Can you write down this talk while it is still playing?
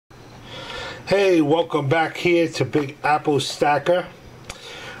Hey, welcome back here to Big Apple Stacker.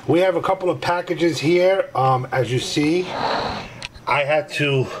 We have a couple of packages here. As you see, I had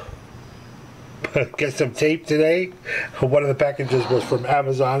to get some tape today. One of the packages was from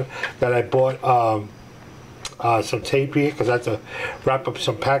Amazon that I bought some tape here because I had to wrap up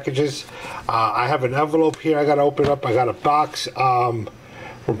some packages. I have an envelope here I got to open up. I got a box from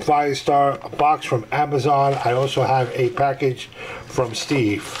Firestar, a box from Amazon. I also have a package from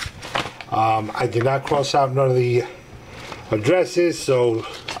Steve. I did not cross out none of the addresses, so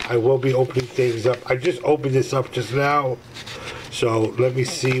I will be opening things up. I just opened this up just now, so let me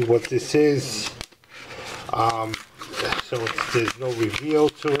see what this is. So there's no reveal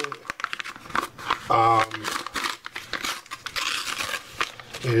to it.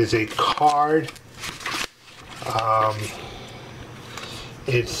 It is a card.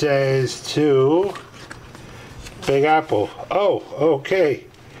 It says to Big Apple. Oh, okay.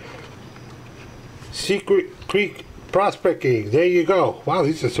 Secret Creek Prospecting. There you go. Wow,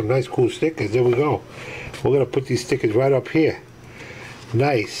 these are some nice cool stickers. There we go. We're going to put these stickers right up here.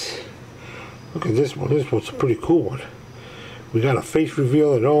 Nice. Look at this one. This one's a pretty cool one. We got a face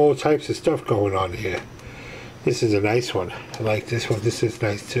reveal and all types of stuff going on here. This is a nice one. I like this one. This is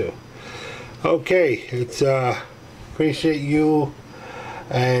nice too. Okay. It's appreciate you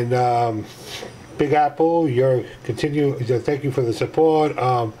and Big Apple, thank you for the support.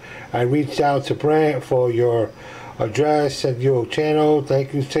 I reached out to Brent for your address and your channel.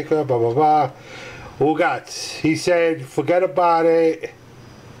 Thank you, sticker, blah blah blah. Who got? He said, forget about it.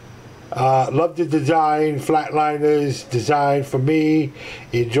 Love the design, Flatliners design for me.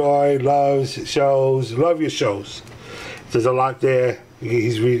 Enjoy, loves, shows, love your shows. There's a lot there.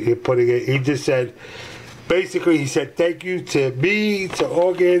 He's putting it. He just said, basically, he said, thank you to me, to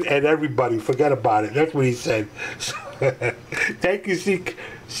Oregon, and everybody. Forget about it. That's what he said. Thank you,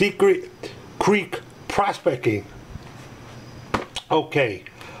 Secret Creek Prospecting. Okay.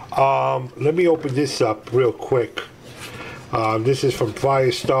 Let me open this up real quick. This is from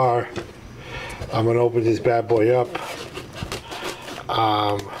Firestar. I'm going to open this bad boy up.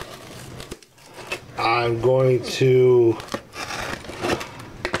 I'm going to...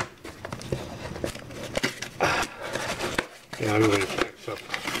 Yeah, everybody packs up.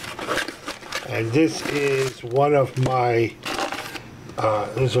 And this is one of my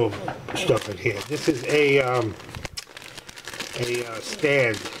there's some stuff in here. This is a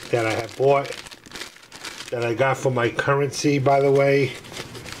stand that I have bought that I got for my currency, by the way,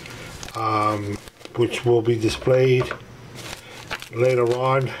 which will be displayed later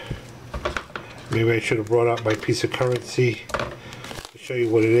on. Maybe I should have brought out my piece of currency to show you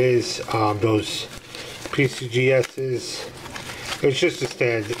what it is. Those PCGS's. It's just a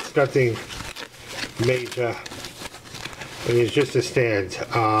stand. It's nothing major. It is just a stand.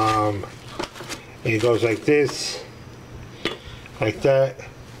 And it goes like this, like that,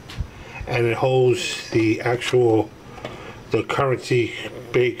 and it holds the currency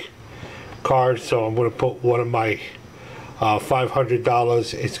big card. So I'm going to put one of my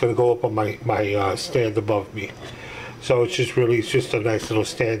 $500. It's going to go up on my stand above me. So it's just a nice little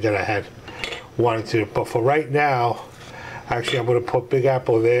stand that I had wanted to. But for right now, actually, I'm going to put Big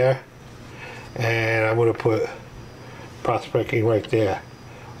Apple there, and I'm going to put Prospecting right there.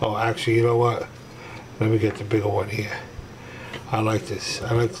 Oh, actually, you know what? Let me get the bigger one here. I like this.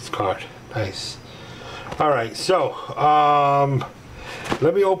 I like this card. Nice. All right, so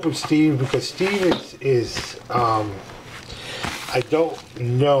let me open Steve, because Steve is I don't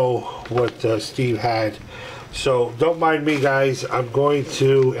know what Steve had, so don't mind me, guys. I'm going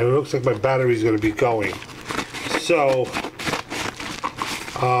to, and it looks like my battery's going to be going. So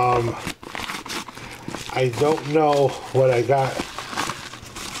I don't know what I got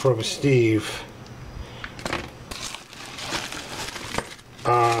from Steve.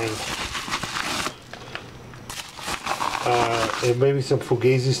 And maybe some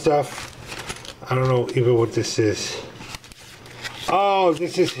Fugazi stuff. I don't know even what this is. Oh,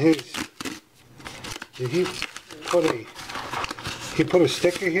 this is his. Did he put a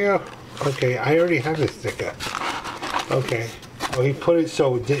sticker here? Okay, I already have this sticker. Okay. Oh, he put it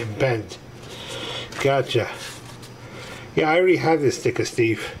so it didn't bend. Gotcha. Yeah, I already have this sticker,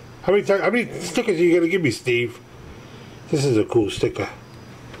 Steve. How many stickers are you gonna give me, Steve? This is a cool sticker.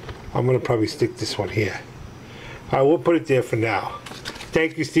 I'm gonna probably stick this one here. Alright, we'll put it there for now.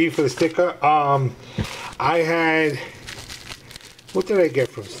 Thank you, Steve, for the sticker. I had, what did I get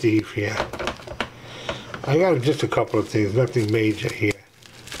from Steve here? I got just a couple of things, nothing major here.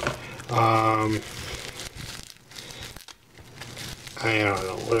 I don't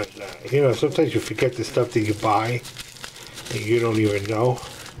know, what is that? You know, sometimes you forget the stuff that you buy and you don't even know.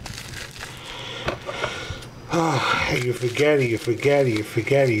 You forget it, you forget it, you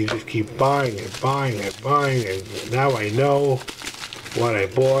forget it. You just keep buying and buying and buying. And now I know what I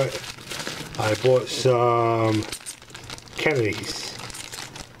bought. I bought some Kennedys.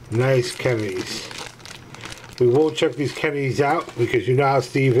 Nice Kennedys. We will check these Kennedys out because you know how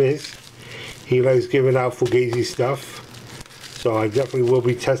Steve is. He likes giving out Fugazi stuff. So I definitely will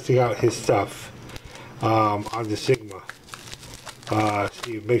be testing out his stuff on the Sigma.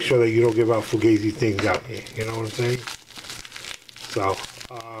 Steve, make sure that you don't give out Fugazi things out here. You know what I'm saying? So,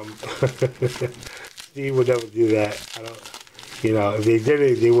 Steve would never do that. I don't. You know, if they did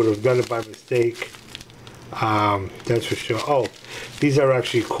it, they would have done it by mistake. That's for sure. Oh, these are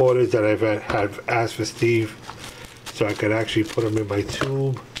actually quarters that I've asked for Steve, so I could actually put them in my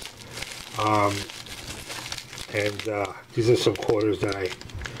tube. These are some quarters that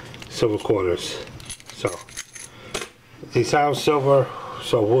silver quarters. So they sound silver,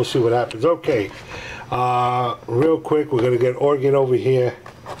 so we'll see what happens. Okay, real quick, we're gonna get Oregon over here.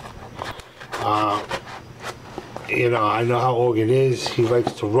 You know, I know how Oregon is. He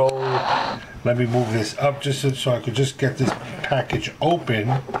likes to roll. Let me move this up just so I could just get this package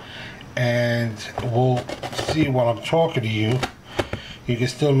open, and we'll see while I'm talking to you. You can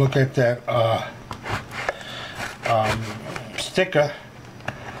still look at that sticker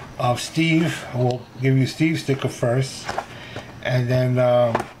of Steve. We'll give you Steve's sticker first, and then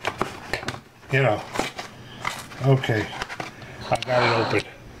you know. Okay, I got it open.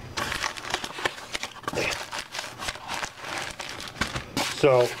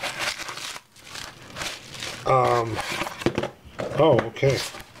 So, oh, okay.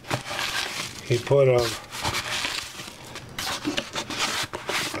 He put,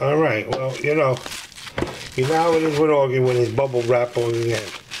 all right, well, you know how it is with Oregon with his bubble wrap on the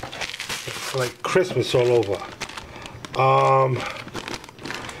end. It's like Christmas all over.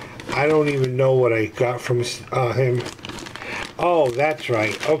 I don't even know what I got from him. Oh, that's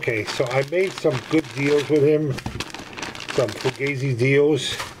right. Okay, so I made some good deals with him. Some Fugazi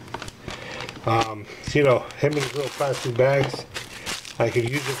deals. You know, him in his little plastic bags. I could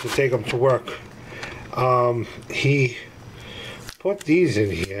use it to take them to work. He put these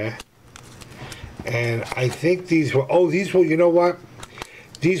in here, and I think these were, these were, you know what?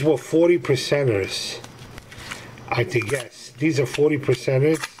 These were 40 percenters. I think, yes. These are 40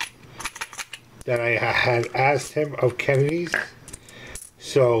 percenters that I had asked him of Kennedy's.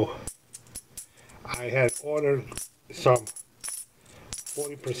 So, I had ordered some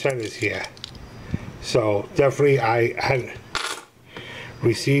 40 percenters here. So definitely I had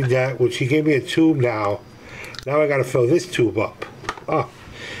received that, which he gave me a tube now. Now I gotta fill this tube up. Oh,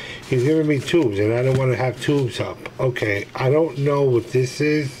 he's giving me tubes and I don't want to have tubes up. Okay, I don't know what this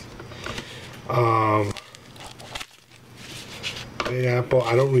is. Apple,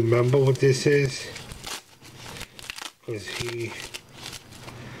 I don't remember what this is. Because he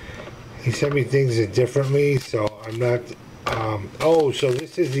sent me things differently, so I'm not, so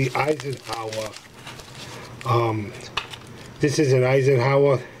this is the Eisenhower. This is an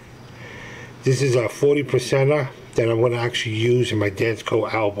Eisenhower. This is a 40 percenter that I'm going to actually use in my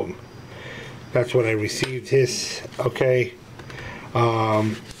Dansko album. That's what I received his, okay.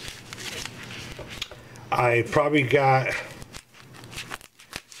 I probably got,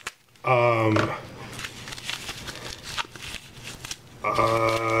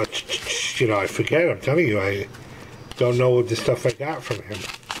 you know, I forget, I'm telling you, I don't know what the stuff I got from him.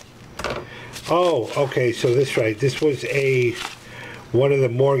 Oh, okay, so this right, this was one of the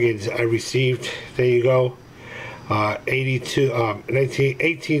Morgans I received, there you go,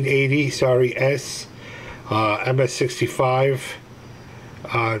 1880, sorry, S, MS65,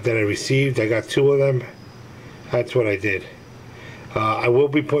 that I received. I got 2 of them, that's what I did. I will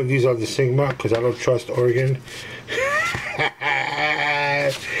be putting these on the Sigma, because I don't trust Oregon.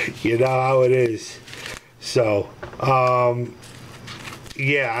 You know how it is. So,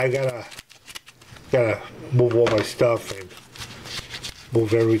 yeah, I gotta move all my stuff and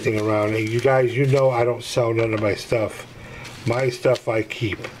move everything around. And you guys, you know I don't sell none of my stuff. My stuff I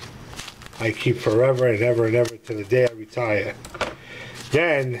keep forever and ever and ever to the day I retire.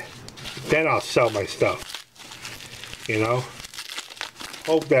 Then I'll sell my stuff. You know?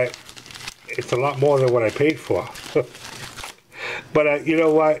 Hope that it's a lot more than what I paid for. But you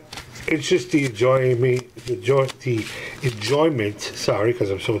know what? It's just the enjoyment, sorry,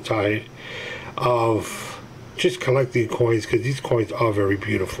 because I'm so tired, of just collecting coins, because these coins are very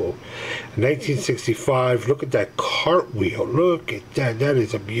beautiful. 1965, look at that cartwheel. Look at that. That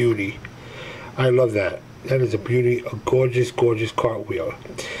is a beauty. I love that. That is a beauty. A gorgeous, gorgeous cartwheel.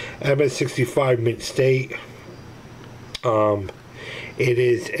 MS65 Mint State. It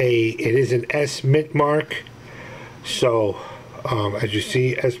is an S mint mark. So as you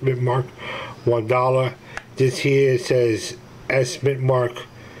see, S Mint Mark, $1. This here says S Mint Mark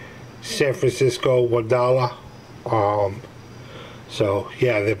San Francisco, $1. So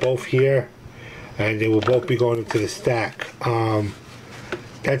yeah, they're both here, and they will both be going into the stack.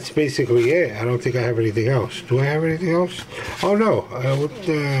 That's basically it. I don't think I have anything else. Do I have anything else? Oh no. What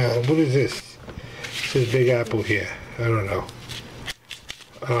is this? This is Big Apple here. I don't know.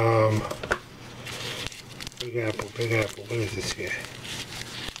 Big Apple. What is this here?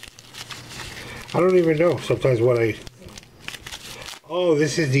 I don't even know sometimes what I... Oh,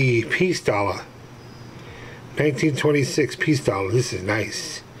 this is the Peace Dollar. 1926 Peace Dollar. This is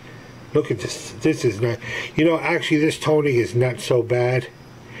nice. Look at this. This is nice. You know, actually, this toning is not so bad.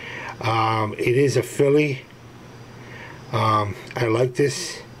 It is a Philly. I like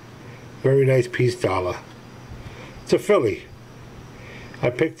this. Very nice Peace Dollar. It's a Philly. I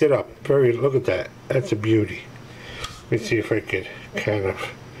picked it up. Look at that. That's a beauty. Let me see if I could kind of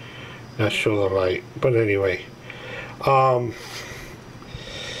not show the light. But anyway.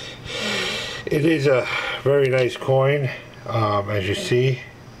 It is a very nice coin, as you see.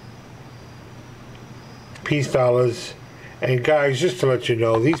 Peace Dollars. And guys, just to let you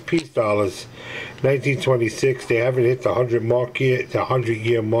know, these Peace Dollars, 1926, they haven't hit the 100 mark yet, the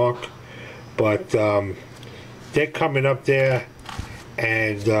 100-year mark. But they're coming up there.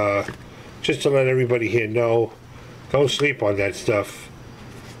 And just to let everybody here know, don't sleep on that stuff,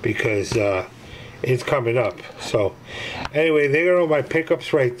 because it's coming up. So anyway, there are my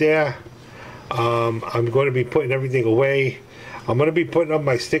pickups right there. I'm going to be putting everything away. I'm going to be putting up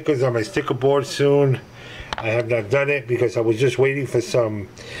my stickers on my sticker board soon. I have not done it because I was just waiting for some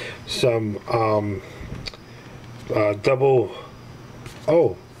double...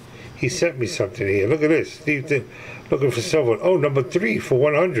 Oh, he sent me something here. Look at this. Steve looking for someone. Oh, number 3 for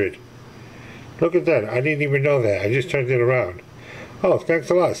 100. Look at that. I didn't even know that. I just turned it around. Oh, thanks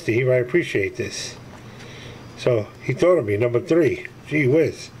a lot, Steve. I appreciate this. So he thought of me. Number 3. Gee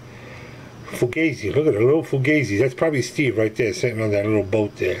whiz. Fugazi. Look at the little Fugazi. That's probably Steve right there sitting on that little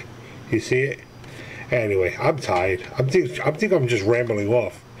boat there. You see it? Anyway, I'm tired. I think I'm just rambling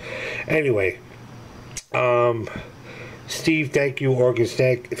off. Anyway, Steve, thank you. Organs,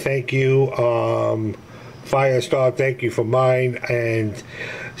 thank you. Firestar, thank you for mine. And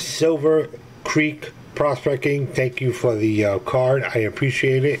Silver Creek Prospecting, thank you for the card. I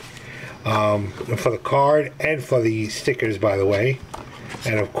appreciate it. For the card and for the stickers, by the way.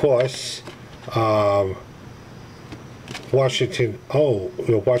 And of course, Washington. Oh,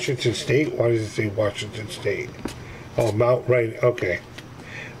 Washington State. Why does it say Washington State? Oh, Mount Right. Okay,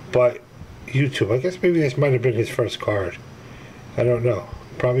 but YouTube. I guess maybe this might have been his first card. I don't know.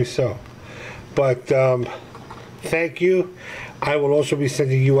 Probably so. But thank you. I will also be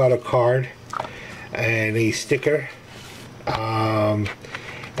sending you out a card and a sticker.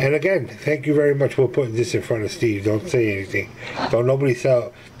 And again, thank you very much for putting this in front of Steve. Don't say anything. Don't nobody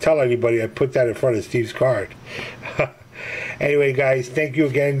tell anybody I put that in front of Steve's card. Anyway, guys, thank you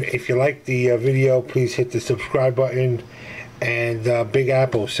again. If you like the video, please hit the subscribe button. And Big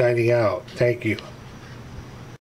Apple signing out. Thank you.